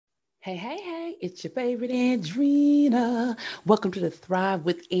Hey, hey, hey, it's your favorite Andrina. Welcome to the Thrive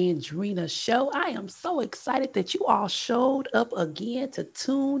with Andrina show. I am so excited that you all showed up again to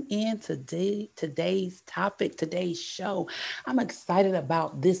tune in today's topic, today's show. I'm excited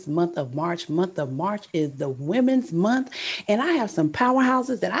about this month of March. Month of March is the Women's Month, and I have some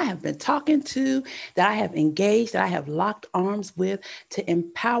powerhouses that I have been talking to, that I have engaged, that I have locked arms with to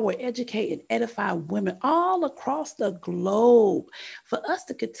empower, educate, and edify women all across the globe for us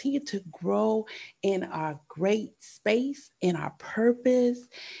to continue to grow in our great space, in our purpose,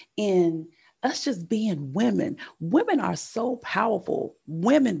 in us just being women. Women are so powerful.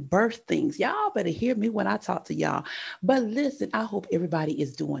 Women birth things. Y'all better hear me when I talk to y'all. But listen, I hope everybody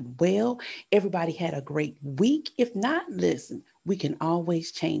is doing well. Everybody had a great week. If not, listen, we can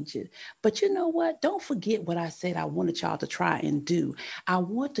always change it. But you know what? Don't forget what I said I wanted y'all to try and do. I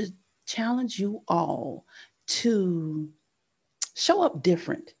want to challenge you all to show up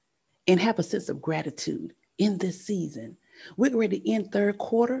different and have a sense of gratitude in this season. We're ready to end third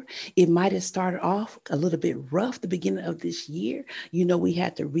quarter. It might have started off a little bit rough the beginning of this year. You know, we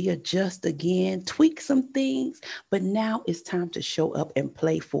had to readjust again, tweak some things, but now it's time to show up and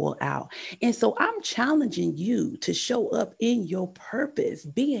play full out. And so I'm challenging you to show up in your purpose,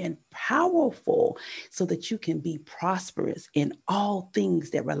 being powerful so that you can be prosperous in all things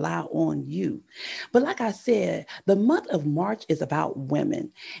that rely on you. But like I said, the month of March is about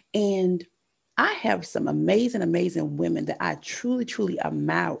women. And I have some amazing, amazing women that I truly, truly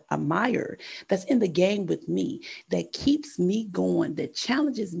admire that's in the game with me, that keeps me going, that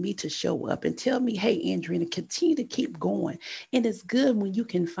challenges me to show up and tell me, hey, Andrina, continue to keep going. And it's good when you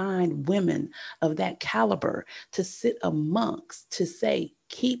can find women of that caliber to sit amongst, to say,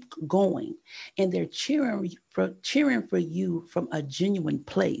 keep going. And they're cheering for you from a genuine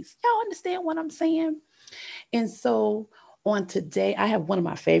place. Y'all understand what I'm saying? And so on today, I have one of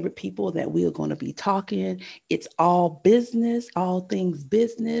my favorite people that we are going to be talking. It's all business, all things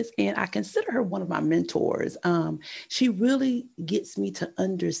business. And I consider her one of my mentors. She really gets me to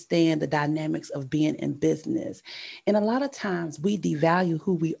understand the dynamics of being in business. And a lot of times we devalue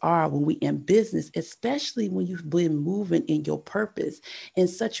who we are when we in business, especially when you've been moving in your purpose in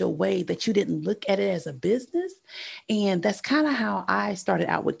such a way that you didn't look at it as a business. And that's kind of how I started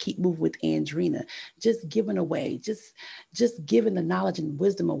out with Keep Moving with Andrina, just giving away, just giving the knowledge and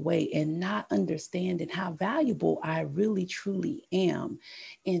wisdom away and not understanding how valuable I really truly am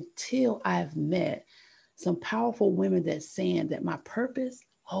until I've met some powerful women that saying that my purpose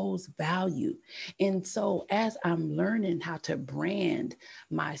holds value. And so as I'm learning how to brand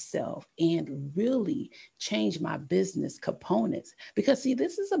myself and really change my business components, because see,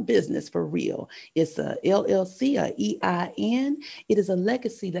 this is a business for real. It's a LLC, a EIN. It is a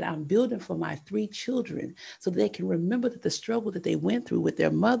legacy that I'm building for my three children so they can remember that the struggle that they went through with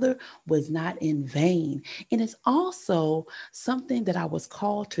their mother was not in vain. And it's also something that I was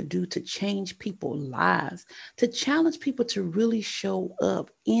called to do to change people's lives, to challenge people to really show up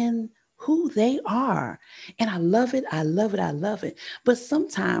in who they are. And I love it. I love it. I love it. But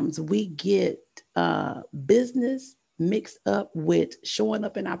sometimes we get business mixed up with showing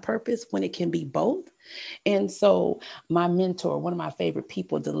up in our purpose when it can be both. And so, my mentor, one of my favorite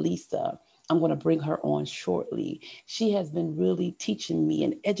people, Delisa, I'm going to bring her on shortly. She has been really teaching me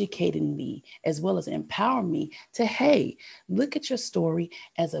and educating me as well as empowering me to, hey, look at your story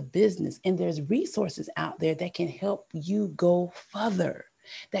as a business. And there's resources out there that can help you go further,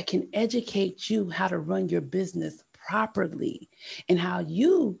 that can educate you how to run your business properly and how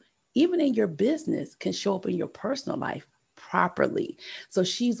you, even in your business, can show up in your personal life properly. So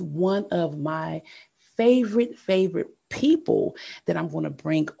she's one of my favorite people that I'm going to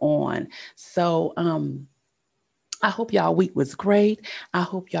bring on. So I hope y'all week was great. I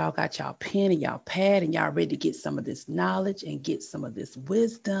hope y'all got y'all pen and y'all pad and y'all ready to get some of this knowledge and get some of this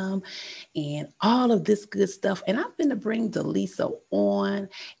wisdom and all of this good stuff. And I'm going to bring Delisa on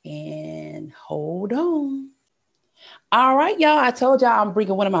and hold on. All right, y'all. I told y'all I'm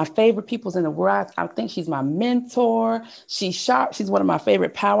bringing one of my favorite peoples in the world. I think she's my mentor. She's sharp. She's one of my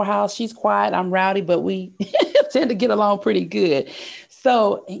favorite powerhouse. She's quiet. I'm rowdy, but we tend to get along pretty good.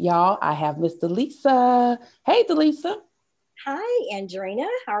 So, y'all, I have Miss Delisa. Hey, Delisa. Hi, Andrina.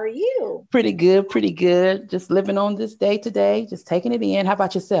 How are you? Pretty good, pretty good. Just living on this day today, just taking it in. How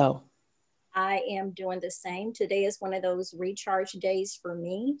about yourself? I am doing the same. Today is one of those recharge days for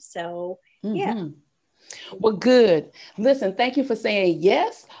me. So, yeah. Mm-hmm. Well, good. Listen, thank you for saying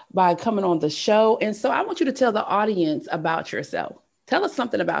yes by coming on the show. And so I want you to tell the audience about yourself. Tell us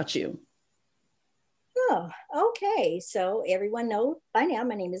something about you. Oh, okay. So, everyone know by now,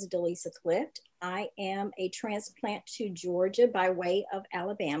 my name is Delisa Clift. I am a transplant to Georgia by way of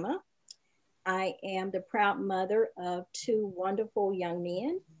Alabama. I am the proud mother of two wonderful young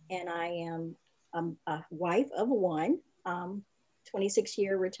men, and I am a wife of one,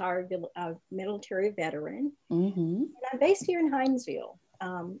 26-year retired military veteran. Mm-hmm. And I'm based here in Hinesville.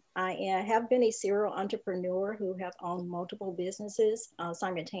 I have been a serial entrepreneur who have owned multiple businesses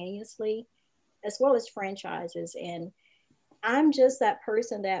simultaneously, as well as franchises. And I'm just that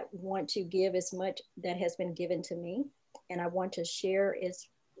person that want to give as much that has been given to me, and I want to share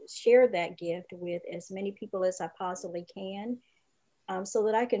that gift with as many people as I possibly can, so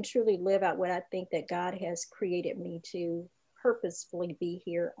that I can truly live out what I think that God has created me to purposefully be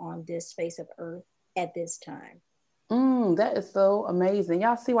here on this face of earth at this time. That is so amazing.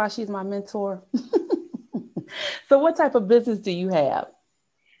 Y'all see why she's my mentor? So, what type of business do you have?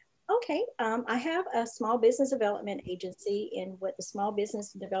 Okay, I have a small business development agency, and what the small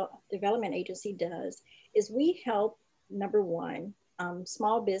business development agency does is we help, number one,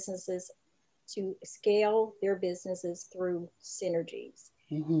 small businesses to scale their businesses through synergies.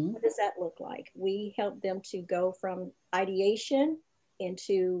 Mm-hmm. What does that look like? We help them to go from ideation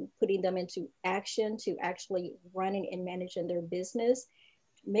into putting them into action to actually running and managing their business,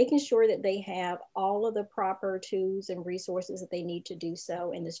 making sure that they have all of the proper tools and resources that they need to do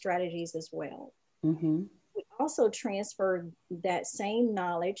so, and the strategies as well. Mm-hmm. We also transfer that same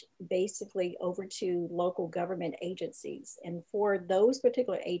knowledge basically over to local government agencies. And for those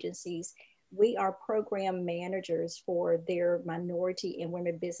particular agencies, we are program managers for their minority and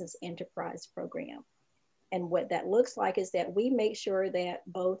women business enterprise program. And what that looks like is that we make sure that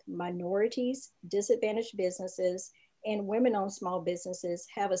both minorities, disadvantaged businesses, and women owned small businesses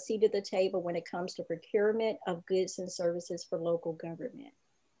have a seat at the table when it comes to procurement of goods and services for local government.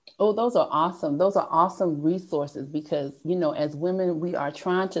 Oh, those are awesome. Those are awesome resources because, as women, we are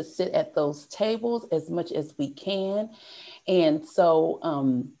trying to sit at those tables as much as we can. And so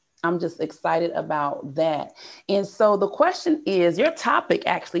I'm just excited about that. And so the question is your topic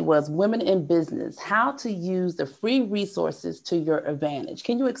actually was women in business, how to use the free resources to your advantage.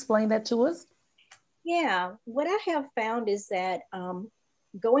 Can you explain that to us? Yeah, what I have found is that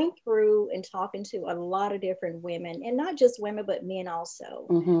going through and talking to a lot of different women, and not just women, but men also,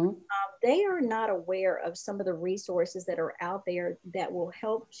 Mm-hmm. they are not aware of some of the resources that are out there that will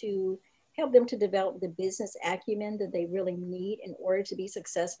help them to develop the business acumen that they really need in order to be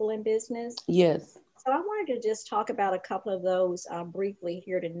successful in business. Yes. So I wanted to just talk about a couple of those briefly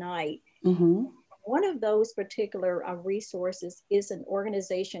here tonight. Mm-hmm. One of those particular resources is an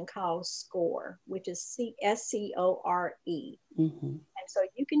organization called SCORE, which is SCORE. Mm-hmm. And so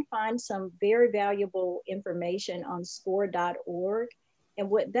you can find some very valuable information on score.org. And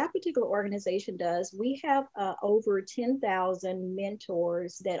what that particular organization does, we have over 10,000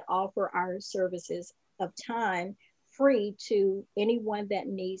 mentors that offer our services of time free to anyone that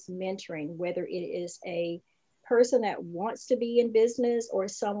needs mentoring, whether it is a person that wants to be in business or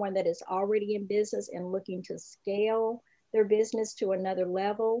someone that is already in business and looking to scale their business to another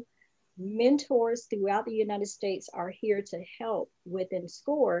level. Mentors throughout the United States are here to help within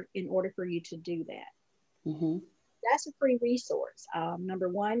SCORE in order for you to do that. Mm-hmm. That's a free resource. Number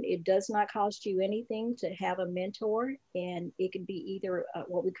one, it does not cost you anything to have a mentor, and it could be either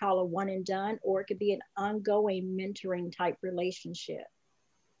what we call a one and done, or it could be an ongoing mentoring type relationship.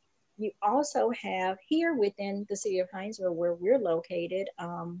 You also have here within the city of Hinesville, where we're located,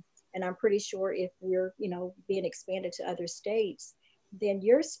 and I'm pretty sure if we're being expanded to other states, then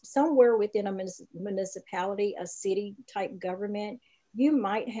you're somewhere within a municipality, a city type government. You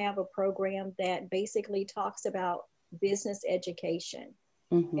might have a program that basically talks about business education,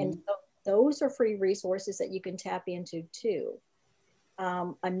 and Mm-hmm. so those are free resources that you can tap into too.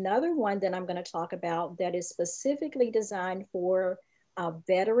 Another one that I'm going to talk about that is specifically designed for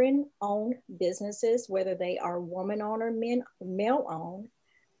veteran owned businesses, whether they are woman owned or male owned.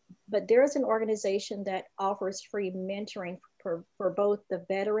 But there's an organization that offers free mentoring for both the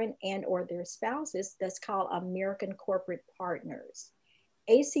veteran and or their spouses that's called American Corporate Partners.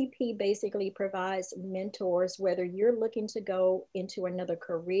 ACP basically provides mentors, whether you're looking to go into another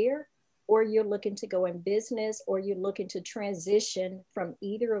career or you're looking to go in business or you're looking to transition from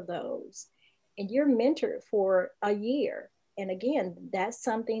either of those. And you're mentored for a year. And again, that's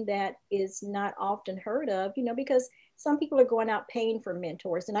something that is not often heard of, because some people are going out paying for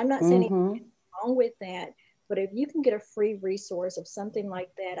mentors. And I'm not saying anything Mm-hmm. wrong with that. But if you can get a free resource of something like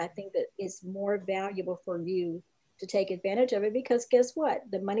that, I think that it's more valuable for you to take advantage of it, because guess what?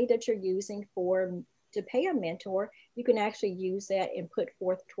 The money that you're using to pay a mentor, you can actually use that and put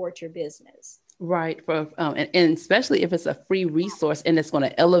forth towards your business. Right. And especially if it's a free resource and it's going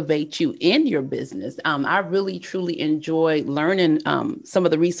to elevate you in your business. I really, truly enjoy learning some of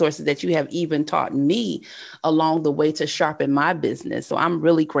the resources that you have even taught me along the way to sharpen my business. So I'm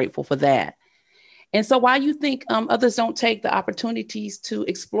really grateful for that. And so why you think others don't take the opportunities to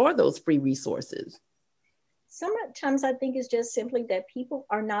explore those free resources? Sometimes I think it's just simply that people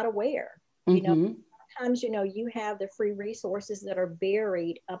are not aware. You know, Mm-hmm. sometimes, you have the free resources that are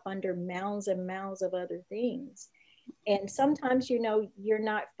buried up under mounds and mounds of other things. And sometimes, you're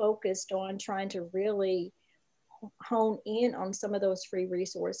not focused on trying to really hone in on some of those free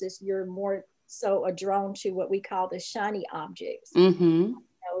resources. You're more so drawn to what we call the shiny objects. Mm-hmm.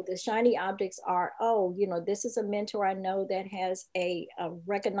 The shiny objects are, oh, this is a mentor I know that has a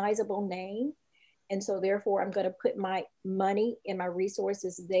recognizable name. And so therefore I'm going to put my money and my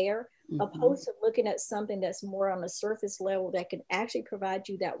resources there, Mm-hmm. opposed to looking at something that's more on a surface level that can actually provide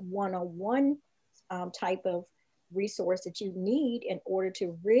you that one-on-one type of resource that you need in order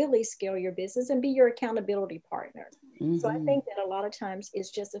to really scale your business and be your accountability partner. So I Mm-hmm. think that a lot of times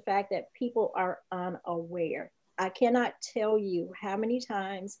it's just the fact that people are unaware. I cannot tell you how many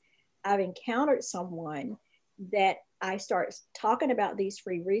times I've encountered someone that I start talking about these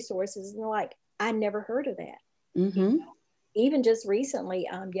free resources and they're like, I never heard of that. Mm-hmm. Even just recently,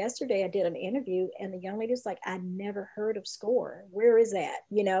 yesterday I did an interview and the young lady's like, I never heard of SCORE. Where is that?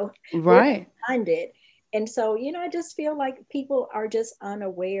 Where do Right. I find it? And so, I just feel like people are just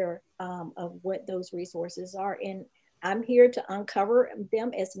unaware of what those resources are. And I'm here to uncover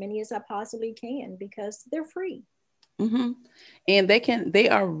them as many as I possibly can because they're free. Mm-hmm. And they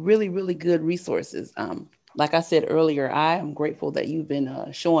are really, really good resources. Like I said earlier, I am grateful that you've been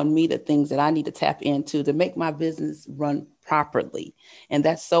showing me the things that I need to tap into to make my business run properly. And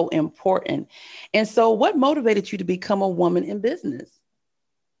that's so important. And so, what motivated you to become a woman in business?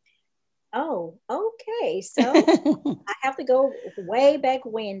 Oh, okay. So I have to go way back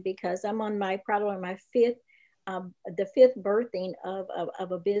when because I'm on my probably on my the fifth birthing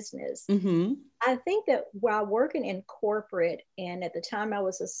of a business. Mm-hmm. I think that while working in corporate, and at the time I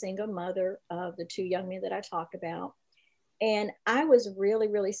was a single mother of the two young men that I talked about, and I was really,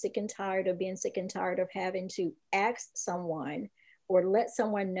 really sick and tired of being sick and tired of having to ask someone or let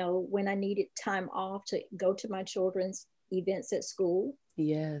someone know when I needed time off to go to my children's events at school,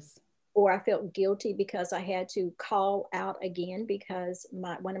 Yes. or I felt guilty because I had to call out again because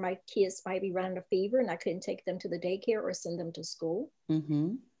one of my kids might be running a fever and I couldn't take them to the daycare or send them to school.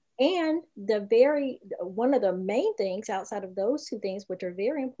 Mm-hmm. And the very one of the main things outside of those two things, which are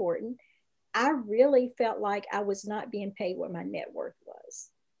very important, I really felt like I was not being paid what my net worth was.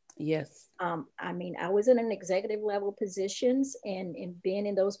 Yes. I mean, I was in an executive level positions, and being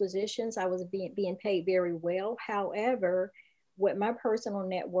in those positions, I was being paid very well. However, what my personal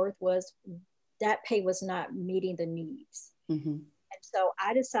net worth was, that pay was not meeting the needs. Mm-hmm. And so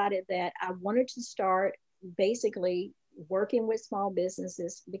I decided that I wanted to start basically working with small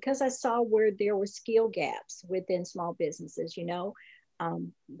businesses because I saw where there were skill gaps within small businesses.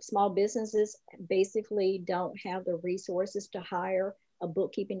 Um, Small businesses basically don't have the resources to hire a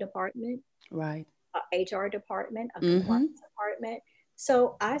bookkeeping department, Right. a HR department, a Mm-hmm. compliance department.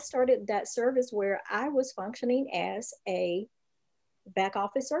 So I started that service where I was functioning as a back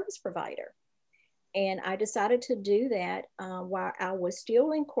office service provider. And I decided to do that while I was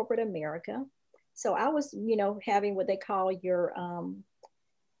still in corporate America. So I was, having what they call your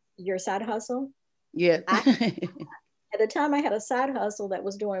side hustle. Yes. I At the time I had a side hustle that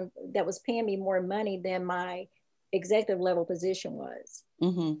was paying me more money than my executive level position was.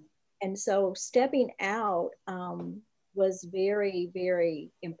 Mm-hmm. And so stepping out was very,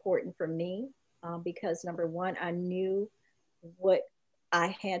 very important for me because number one, I knew what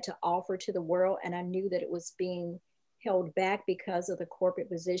I had to offer to the world, and I knew that it was being held back because of the corporate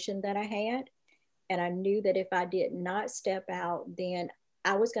position that I had. And I knew that if I did not step out, then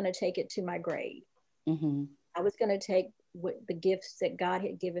I was going to take it to my grave. Mm-hmm. I was going to take what the gifts that God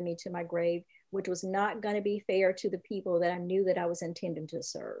had given me to my grave, which was not going to be fair to the people that I knew that I was intending to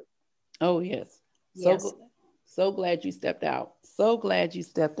serve. Oh, yes. So, Yes. so glad you stepped out. So glad you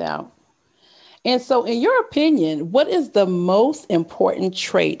stepped out. And so, in your opinion, what is the most important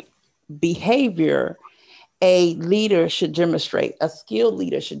trait, behavior a leader should demonstrate, a skilled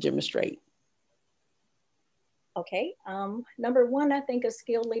leader should demonstrate? Okay. Number one, I think a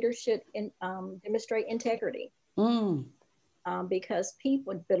skilled leader should demonstrate integrity Mm. because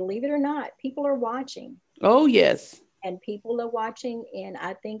people, believe it or not, people are watching Oh, yes. and people are watching. And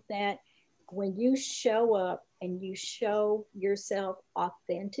I think that when you show up and you show yourself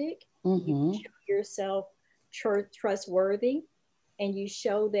authentic, you Mm-hmm. show yourself trustworthy, and you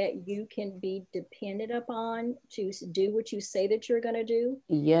show that you can be dependent upon to do what you say that you're going to do,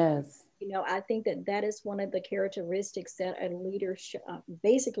 Yes. I think that that is one of the characteristics that a leader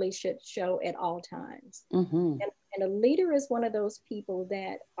basically should show at all times. Mm-hmm. And a leader is one of those people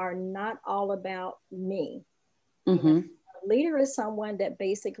that are not all about me. Mm-hmm. A leader is someone that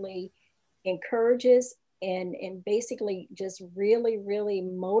basically encourages and basically just really, really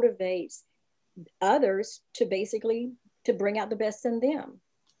motivates others to basically to bring out the best in them.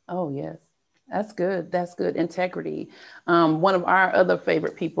 Oh, yes. That's good. That's good. Integrity. One of our other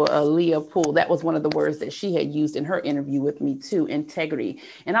favorite people, Leah Poole, that was one of the words that she had used in her interview with me too, integrity.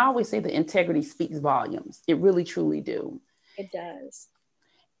 And I always say that integrity speaks volumes. It really, truly do. It does.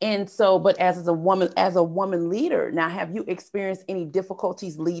 And so, but as a woman leader, now have you experienced any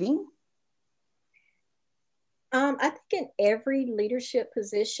difficulties leading? I think in every leadership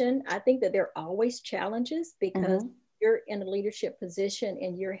position, I think that there are always challenges because Mm-hmm. you're in a leadership position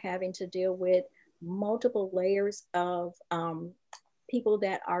and you're having to deal with multiple layers of people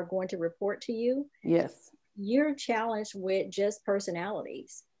that are going to report to you. Yes. You're challenged with just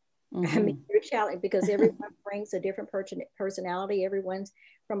personalities. I mean, Mm-hmm. you're challenged because everyone brings a different personality. Everyone's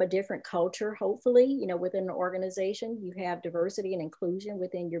from a different culture. Hopefully, within an organization, you have diversity and inclusion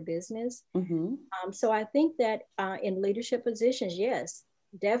within your business. Mm-hmm. So I think that in leadership positions, yes,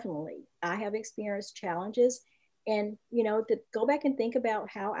 definitely, I have experienced challenges, and to go back and think about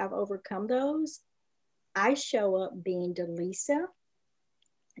how I've overcome those. I show up being Delisa,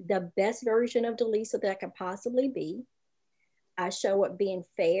 the best version of Delisa that I can possibly be. I show up being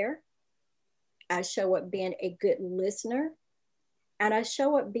fair. I show up being a good listener. And I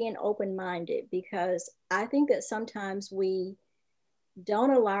show up being open minded because I think that sometimes we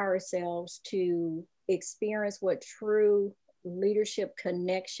don't allow ourselves to experience what true leadership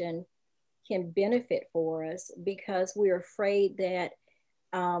connection can benefit for us because we're afraid that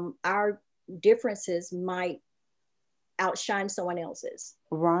our differences might outshine someone else's.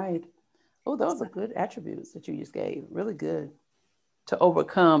 Right. Oh, those are good attributes that you just gave. Really good to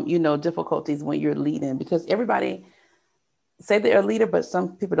overcome, difficulties when you're leading because everybody say they're a leader, but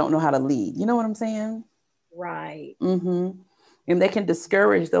some people don't know how to lead. You know what I'm saying? Right. Mm-hmm. And they can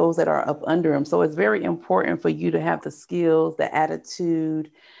discourage those that are up under them. So it's very important for you to have the skills, the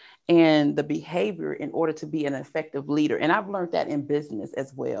attitude, and the behavior in order to be an effective leader. And I've learned that in business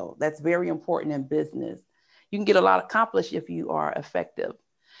as well. That's very important in business. You can get a lot accomplished if you are effective.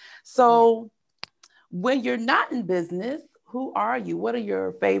 Yeah. So when you're not in business, who are you? What are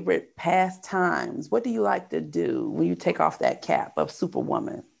your favorite pastimes? What do you like to do when you take off that cap of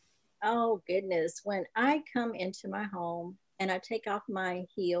Superwoman? Oh, goodness. When I come into my home and I take off my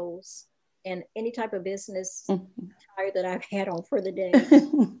heels and any type of business attire that I've had on for the day,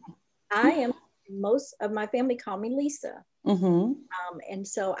 I am, most of my family call me Lisa. Mm-hmm. And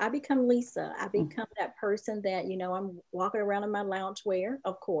so I become Lisa. I become that person that, I'm walking around in my loungewear,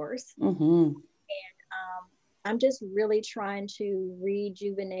 of course. Mm-hmm. I'm just really trying to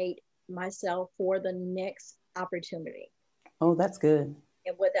rejuvenate myself for the next opportunity. Oh, that's good.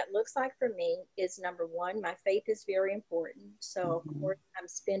 And what that looks like for me is number one, my faith is very important. So, of Mm-hmm. course, I'm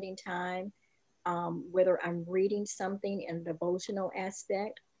spending time, whether I'm reading something in a devotional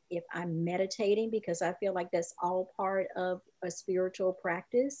aspect, if I'm meditating, because I feel like that's all part of a spiritual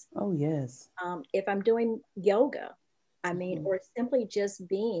practice. Oh, yes. If I'm doing yoga, I mean, Mm-hmm. or simply just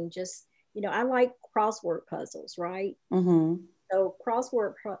being, I like crossword puzzles, right? Mm-hmm. So,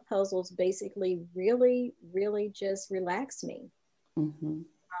 crossword puzzles basically really, really just relax me. Mm-hmm.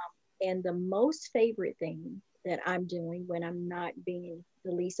 And the most favorite thing that I'm doing when I'm not being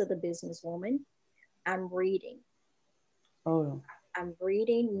the least of the businesswoman, I'm reading. Oh, I'm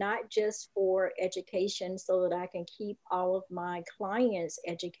reading not just for education so that I can keep all of my clients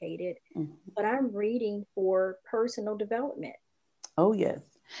educated, mm-hmm. but I'm reading for personal development. Oh, yes.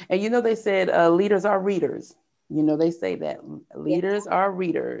 And they said leaders are readers. They say that Yeah. leaders are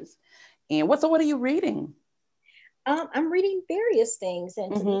readers. And what are you reading? I'm reading various things.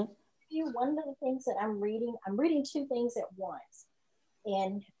 And to be Mm-hmm. you, one of the things that I'm reading two things at once.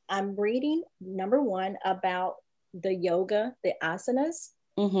 And I'm reading number one about the yoga, the asanas,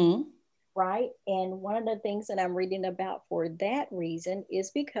 Mm-hmm. right? And one of the things that I'm reading about for that reason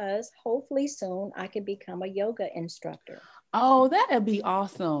is because hopefully soon I can become a yoga instructor. Oh, that'd be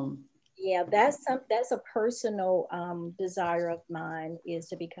awesome. Yeah, that's a personal desire of mine is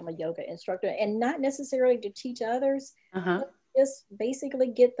to become a yoga instructor and not necessarily to teach others, Uh-huh. but just basically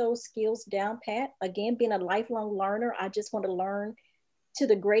get those skills down pat. Again, being a lifelong learner, I just want to learn to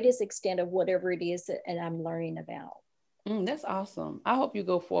the greatest extent of whatever it is that and I'm learning about. That's awesome. I hope you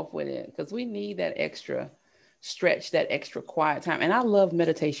go forth with it because we need that extra. stretch that extra quiet time. And I love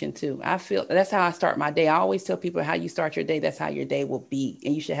meditation too. I feel that's how I start my day. I always tell people how you start your day, that's how your day will be.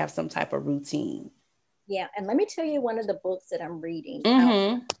 And you should have some type of routine. Yeah, and let me tell you one of the books that I'm reading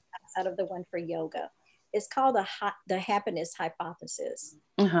Mm-hmm. outside of the one for yoga. It's called the Happiness Hypothesis,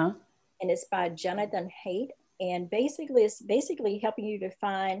 Uh-huh. and it's by Jonathan Haidt. And basically, it's basically helping you to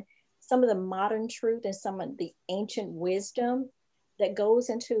find some of the modern truth and some of the ancient wisdom that goes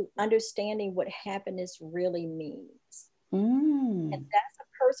into understanding what happiness really means. And Mm. that's a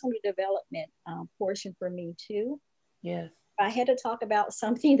personal development portion for me too. Yes. If I had to talk about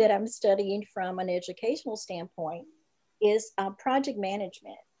something that I'm studying from an educational standpoint, is project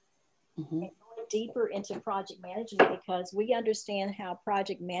management. Mm-hmm. And going deeper into project management because we understand how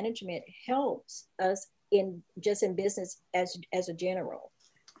project management helps us in just in business as a general,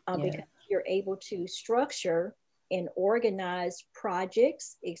 Yes. because you're able to structure and organize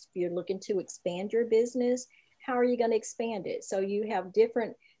projects. If you're looking to expand your business, how are you going to expand it? So you have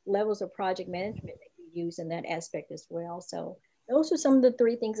different levels of project management that you use in that aspect as well. So those are some of the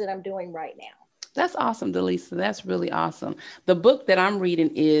three things that I'm doing right now. That's awesome, Delisa. That's really awesome. The book that I'm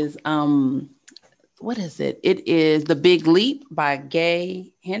reading is what is it? It is The Big Leap by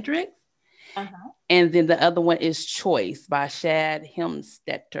Gay Hendricks. Uh-huh. And then the other one is Choice by Shad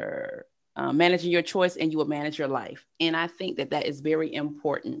Hemstetter. Managing your choice and you will manage your life. And I think that that is very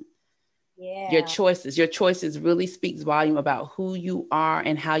important. Yeah. Your choices really speaks volume about who you are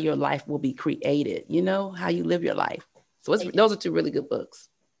and how your life will be created. You know, how you live your life. So those are two really good books.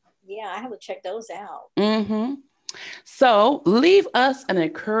 Yeah, I have to check those out. Mm-hmm. So leave us an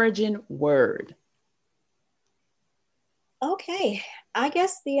encouraging word. Okay, I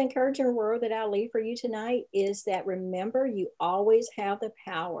guess the encouraging word that I'll leave for you tonight is that remember, you always have the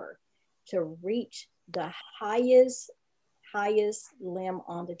power to reach the highest limb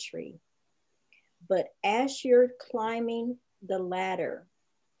on the tree. But as you're climbing the ladder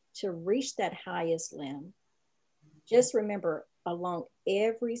to reach that highest limb, just remember along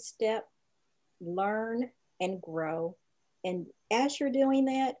every step, learn and grow. And as you're doing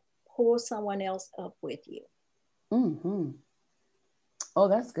that, pull someone else up with you. Mm-hmm. Oh,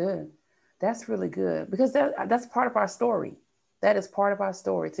 that's good. That's really good because that's part of our story. That is part of our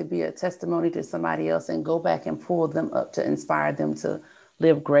story to be a testimony to somebody else and go back and pull them up to inspire them to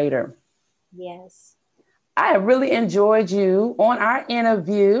live greater. Yes. I have really enjoyed you on our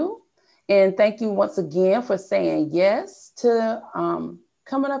interview. And thank you once again for saying yes to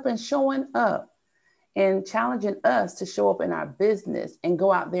coming up and showing up and challenging us to show up in our business and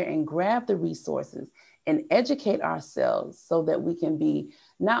go out there and grab the resources and educate ourselves so that we can be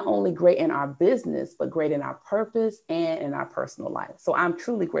not only great in our business, but great in our purpose and in our personal life. So I'm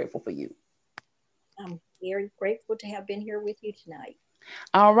truly grateful for you. I'm very grateful to have been here with you tonight.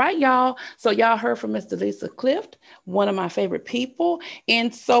 All right, y'all. So y'all heard from Mr. Lisa Clift, one of my favorite people.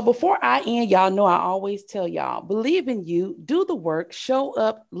 And so before I end, y'all know I always tell y'all, believe in you, do the work, show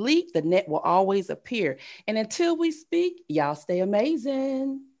up, leap, the net will always appear. And until we speak, y'all stay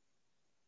amazing.